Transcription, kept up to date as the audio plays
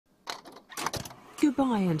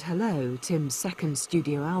Goodbye and Hello, Tim's second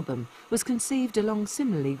studio album, was conceived along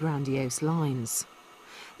similarly grandiose lines.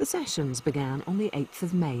 The sessions began on the 8th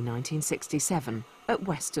of May 1967 at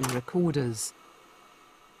Western Recorders.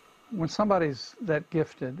 When somebody's that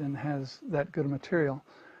gifted and has that good material,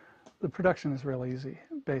 the production is real easy,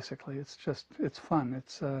 basically. It's fun.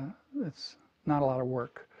 It's not a lot of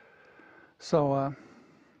work. So,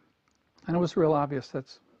 and it was real obvious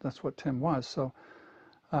that's what Tim was. So,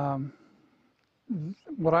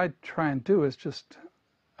 what I try and do is just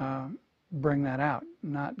bring that out,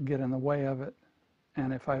 not get in the way of it.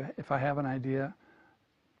 And if I have an idea,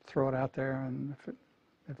 throw it out there, and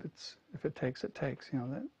if it takes, it takes. You know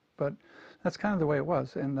that. But that's kind of the way it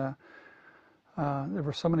was. And there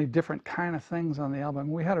were so many different kind of things on the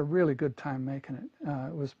album. We had a really good time making it.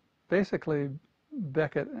 It was basically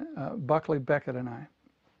Buckley, Beckett, and I,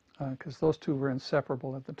 because those two were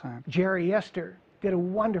inseparable at the time. Jerry Esther did a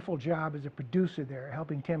wonderful job as a producer there,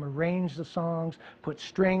 helping Tim arrange the songs, put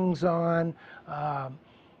strings on,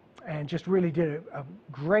 and just really did a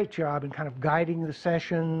great job in kind of guiding the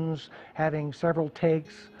sessions, having several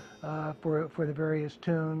takes for the various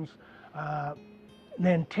tunes.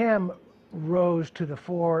 Then Tim rose to the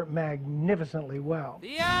fore magnificently well.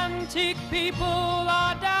 The antique people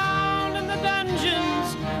are down in the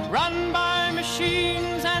dungeons, run by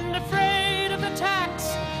machines and afraid of the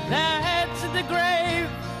tax. Their heads in the grave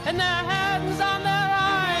and their hands on their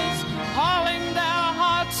eyes, hauling their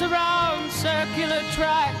hearts around circular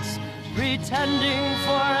tracks, pretending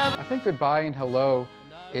forever. I think Goodbye and Hello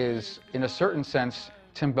is, in a certain sense,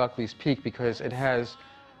 Tim Buckley's peak, because it has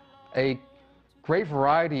a great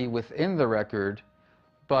variety within the record,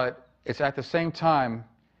 but it's at the same time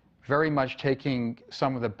very much taking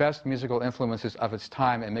some of the best musical influences of its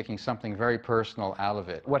time and making something very personal out of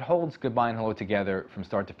it. What holds Goodbye and Hello together from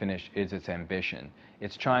start to finish is its ambition.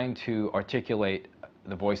 It's trying to articulate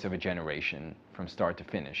the voice of a generation from start to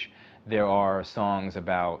finish. There are songs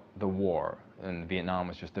about the war, and Vietnam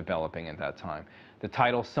was just developing at that time. The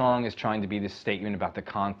title song is trying to be this statement about the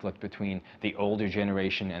conflict between the older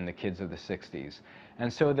generation and the kids of the 60s.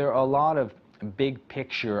 And so there are a lot of big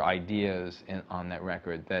picture ideas on that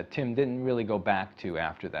record that Tim didn't really go back to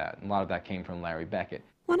after that. And a lot of that came from Larry Beckett.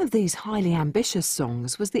 One of these highly ambitious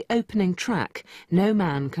songs was the opening track, No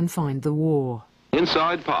Man Can Find the War.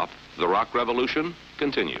 Inside Pop, the rock revolution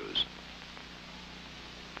continues.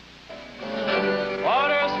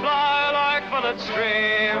 Waters fly like bullets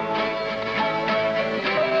stream,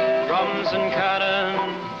 drums and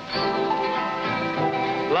cannon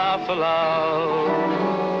laugh aloud.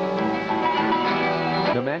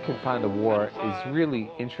 No Man Can Find the War is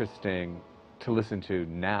really interesting to listen to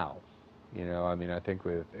now. You know, I mean, I think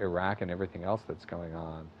with Iraq and everything else that's going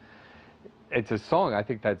on, it's a song I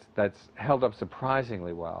think that's held up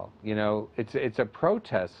surprisingly well. You know, it's a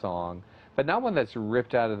protest song, but not one that's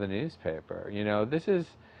ripped out of the newspaper. You know,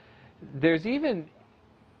 there's even,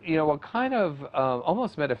 you know, a kind of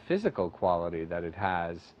almost metaphysical quality that it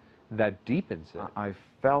has that deepens it. I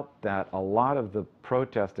felt that a lot of the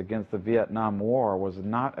protest against the Vietnam War was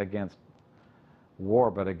not against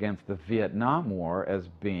war, but against the Vietnam War as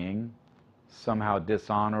being somehow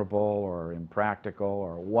dishonorable or impractical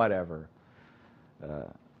or whatever,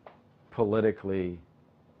 politically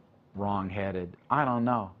wrong-headed. I don't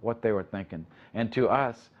know what they were thinking. And to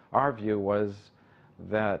us, our view was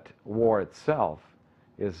that war itself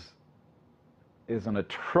is an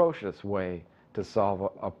atrocious way to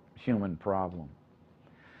solve a human problem.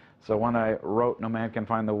 So when I wrote No Man Can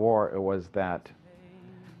Find the War, it was that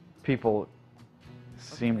people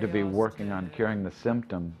seem to be working on curing the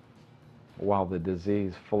symptom while the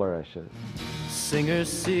disease flourishes. Singers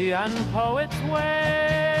see and poets wail,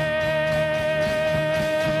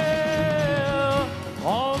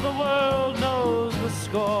 all the world knows the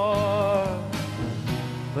score,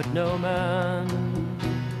 but no man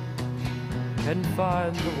can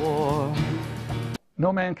find the war.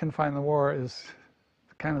 No Man Can Find the War is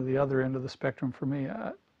kind of the other end of the spectrum for me.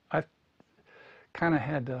 I kind of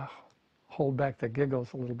had to hold back the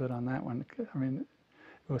giggles a little bit on that one. I mean,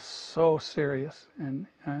 it was so serious, and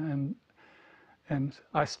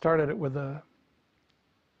I started it with a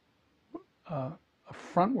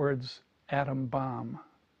frontwards atom bomb,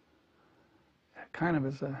 kind of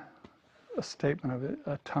as a statement of it,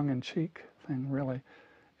 a tongue-in-cheek thing, really,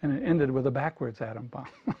 and it ended with a backwards atom bomb.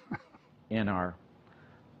 In our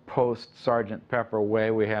post-Sgt. Pepper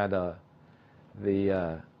way, we had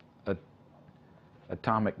the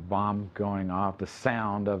atomic bomb going off, the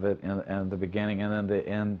sound of it in the beginning, and then the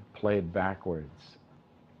end played backwards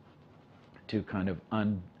to kind of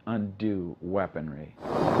undo weaponry.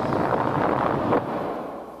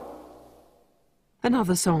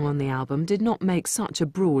 Another song on the album did not make such a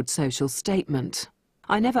broad social statement.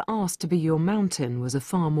 I Never Asked to Be Your Mountain was a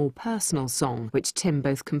far more personal song, which Tim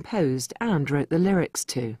both composed and wrote the lyrics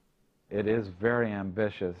to. It is very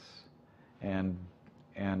ambitious and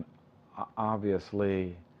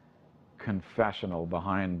obviously confessional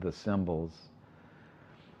behind the cymbals,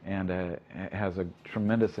 and it has a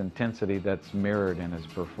tremendous intensity that's mirrored in his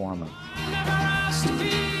performance. I never asked to be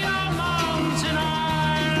your mountain,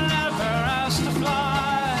 I never asked to fly.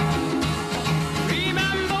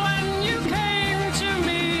 Remember when you came to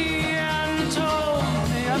me and told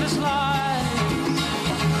me of his lies?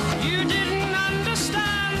 You didn't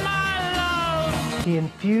understand my love. He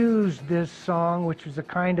infused this song, which was a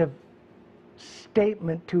kind of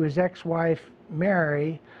statement to his ex-wife,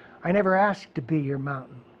 Mary. I never asked to be your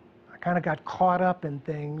mountain. I kind of got caught up in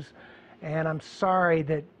things, and I'm sorry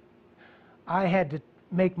that I had to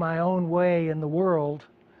make my own way in the world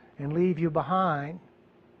and leave you behind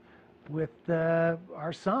with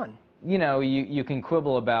our son. You know, you can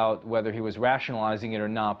quibble about whether he was rationalizing it or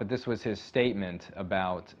not, but this was his statement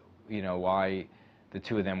about, you know, why the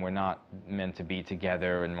two of them were not meant to be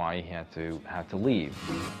together and why he had to leave.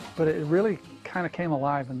 But it really kind of came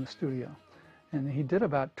alive in the studio. And he did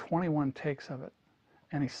about 21 takes of it.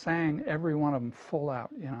 And he sang every one of them full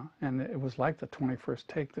out, you know. And it was like the 21st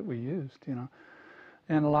take that we used, you know.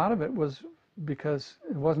 And a lot of it was because,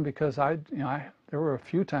 it wasn't because there were a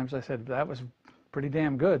few times I said, that was pretty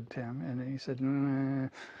damn good, Tim. And he said,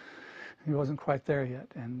 he wasn't quite there yet.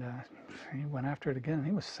 And he went after it again, and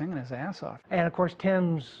he was singing his ass off. And of course,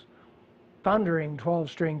 Tim's thundering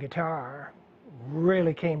 12-string guitar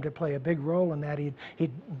really came to play a big role in that. He'd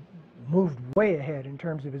moved way ahead in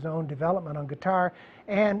terms of his own development on guitar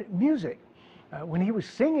and music. When he was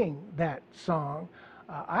singing that song,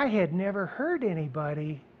 I had never heard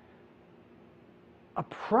anybody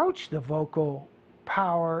approach the vocal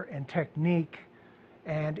power and technique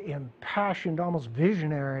and impassioned, almost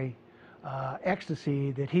visionary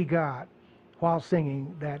ecstasy that he got while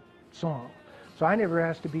singing that song. So I Never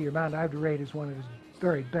Asked to Be Your Mountain I have to rate as one of his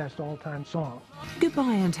very best all-time songs.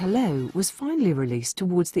 Goodbye and Hello was finally released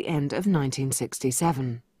towards the end of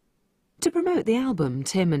 1967. To promote the album,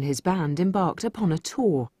 Tim and his band embarked upon a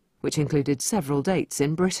tour, which included several dates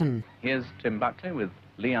in Britain. Here's Tim Buckley with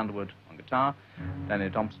Lee Underwood on guitar, Danny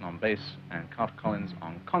Thompson on bass, and Carter Collins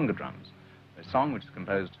on conga drums. The song, which is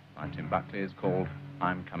composed by Tim Buckley, is called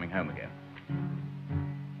I'm Coming Home Again.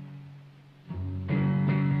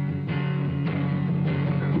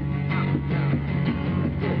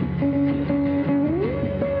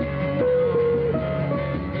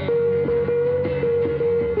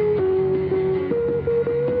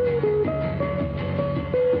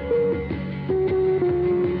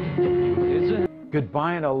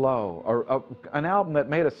 Goodbye and Hello, or an album that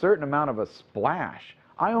made a certain amount of a splash.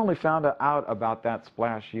 I only found out about that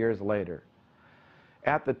splash years later.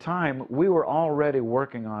 At the time, we were already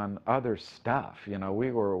working on other stuff. You know,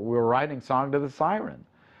 we were writing Song to the Siren.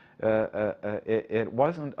 It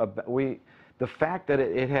wasn't the fact that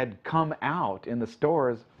it had come out in the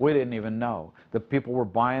stores, we didn't even know. The people were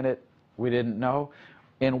buying it, we didn't know.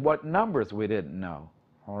 In what numbers, we didn't know.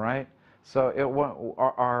 All right. So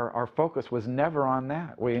our focus was never on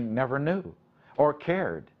that. We never knew or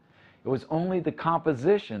cared. It was only the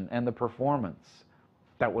composition and the performance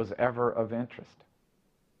that was ever of interest.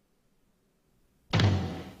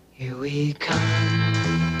 Here we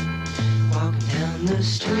come, walking down the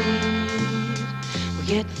street. We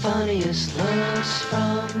get the funniest looks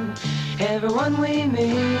from everyone we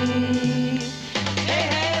meet. Hey,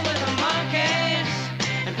 hey, we're the monkeys,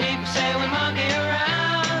 and people say we monkey around.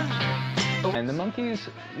 And the Monkees,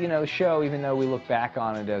 you know, show, even though we look back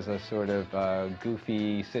on it as a sort of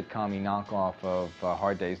goofy, sitcom-y knockoff of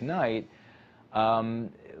Hard Day's Night,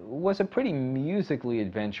 was a pretty musically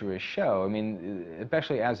adventurous show. I mean,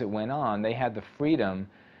 especially as it went on, they had the freedom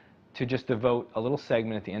to just devote a little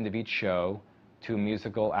segment at the end of each show to a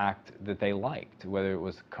musical act that they liked, whether it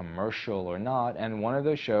was commercial or not. And one of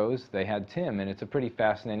those shows, they had Tim, and it's a pretty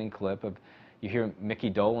fascinating clip of, you hear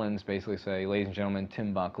Mickey Dolenz basically say, ladies and gentlemen,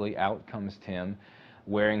 Tim Buckley. Out comes Tim,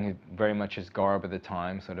 wearing very much his garb of the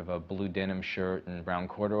time, sort of a blue denim shirt and brown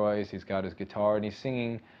corduroys. He's got his guitar, and he's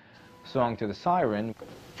singing Song to the Siren.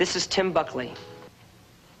 This is Tim Buckley.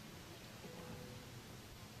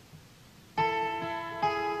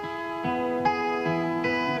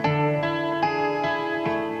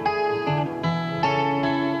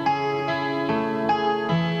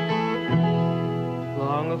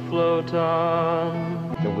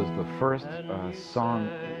 It was the first song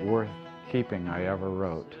worth keeping I ever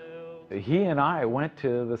wrote. He and I went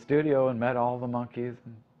to the studio and met all the Monkees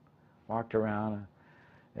and walked around.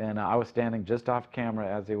 And I was standing just off camera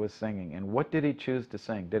as he was singing. And what did he choose to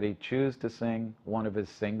sing? Did he choose to sing one of his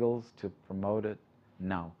singles to promote it?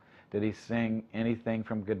 No. Did he sing anything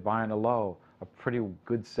from Goodbye and Hello, a pretty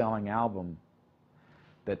good-selling album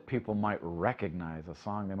that people might recognize, a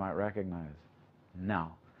song they might recognize?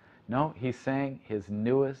 No. No, he sang his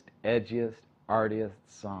newest, edgiest, artiest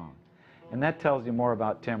song. And that tells you more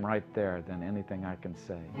about Tim right there than anything I can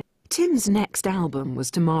say. Tim's next album was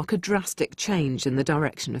to mark a drastic change in the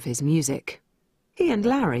direction of his music. He and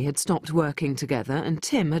Larry had stopped working together, and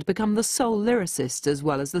Tim had become the sole lyricist as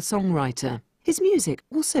well as the songwriter. His music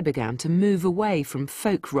also began to move away from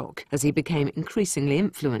folk rock as he became increasingly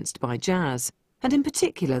influenced by jazz, and in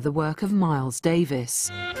particular the work of Miles Davis.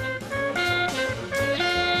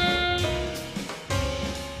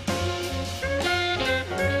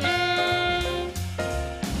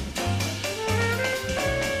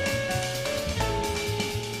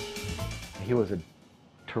 He was a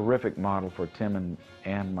terrific model for Tim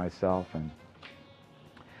and myself, and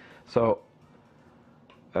so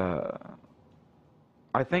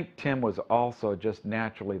I think Tim was also just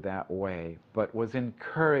naturally that way, but was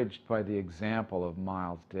encouraged by the example of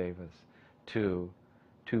Miles Davis to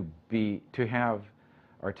have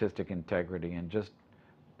artistic integrity and just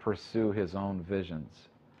pursue his own visions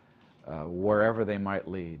wherever they might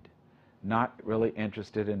lead. Not really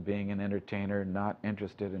interested in being an entertainer, not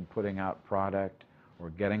interested in putting out product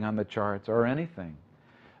or getting on the charts or anything.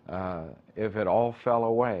 If it all fell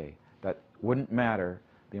away, that wouldn't matter.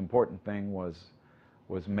 The important thing was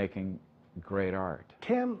making great art.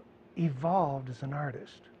 Tim evolved as an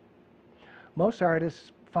artist. Most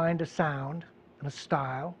artists find a sound and a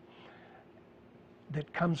style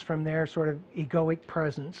that comes from their sort of egoic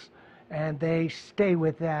presence, and they stay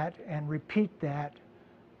with that and repeat that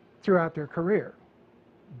throughout their career.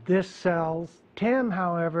 This sells. Tim,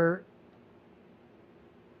 however,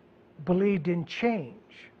 believed in change,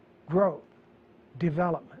 growth,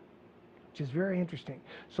 development, which is very interesting.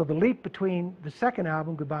 So the leap between the second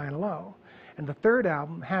album, Goodbye and Hello, and the third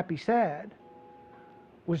album, Happy Sad,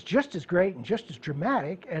 was just as great and just as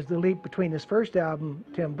dramatic as the leap between his first album,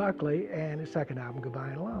 Tim Buckley, and his second album, Goodbye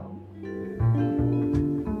and Hello.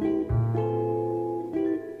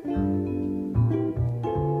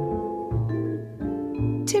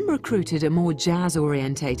 Tim recruited a more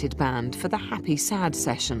jazz-orientated band for the Happy Sad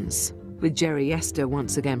sessions. With Jerry Yester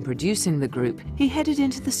once again producing the group, he headed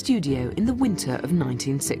into the studio in the winter of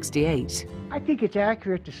 1968. I think it's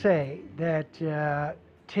accurate to say that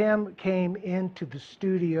Tim came into the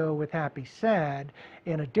studio with Happy Sad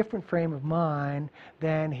in a different frame of mind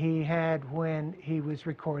than he had when he was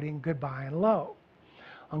recording Goodbye and Hello.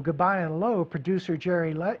 On Goodbye and Hello, producer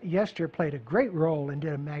Jerry Yester played a great role and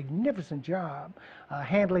did a magnificent job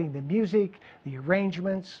handling the music, the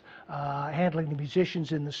arrangements, handling the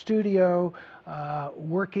musicians in the studio,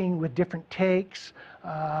 working with different takes,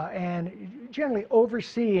 and generally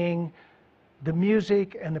overseeing the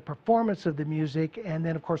music and the performance of the music, and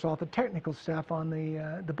then of course all the technical stuff on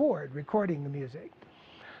the board, recording the music.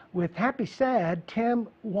 With Happy Sad, Tim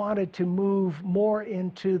wanted to move more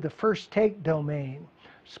into the first take domain.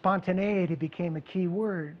 Spontaneity became a key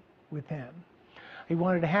word with him. He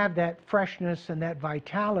wanted to have that freshness and that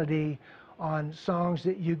vitality on songs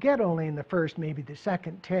that you get only in the first, maybe the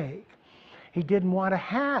second take. He didn't want to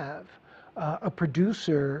have a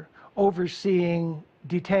producer overseeing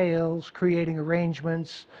details, creating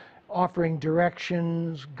arrangements, offering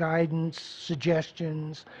directions, guidance,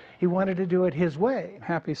 suggestions. He wanted to do it his way.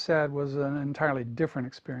 Happy Sad was an entirely different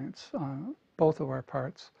experience on both of our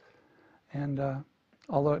parts. And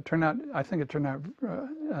although it turned out, I think it turned out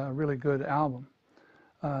a really good album.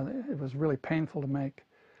 It was really painful to make,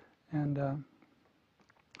 and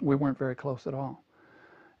we weren't very close at all.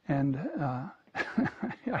 And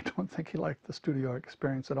I don't think he liked the studio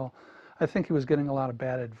experience at all. I think he was getting a lot of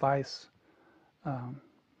bad advice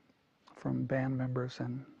from band members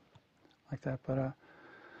and like that. But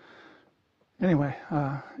anyway,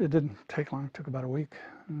 it didn't take long. It took about a week,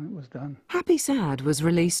 and it was done. Happy Sad was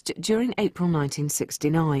released during April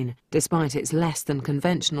 1969. Despite its less than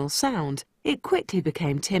conventional sound, it quickly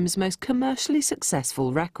became Tim's most commercially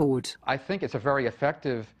successful record. I think it's a very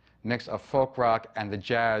effective mix of folk rock and the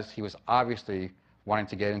jazz he was obviously wanting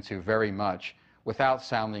to get into very much, without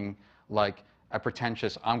sounding like a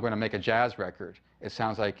pretentious, I'm going to make a jazz record. It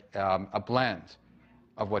sounds like a blend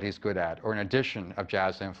of what he's good at, or an addition of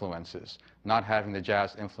jazz influences, not having the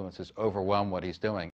jazz influences overwhelm what he's doing.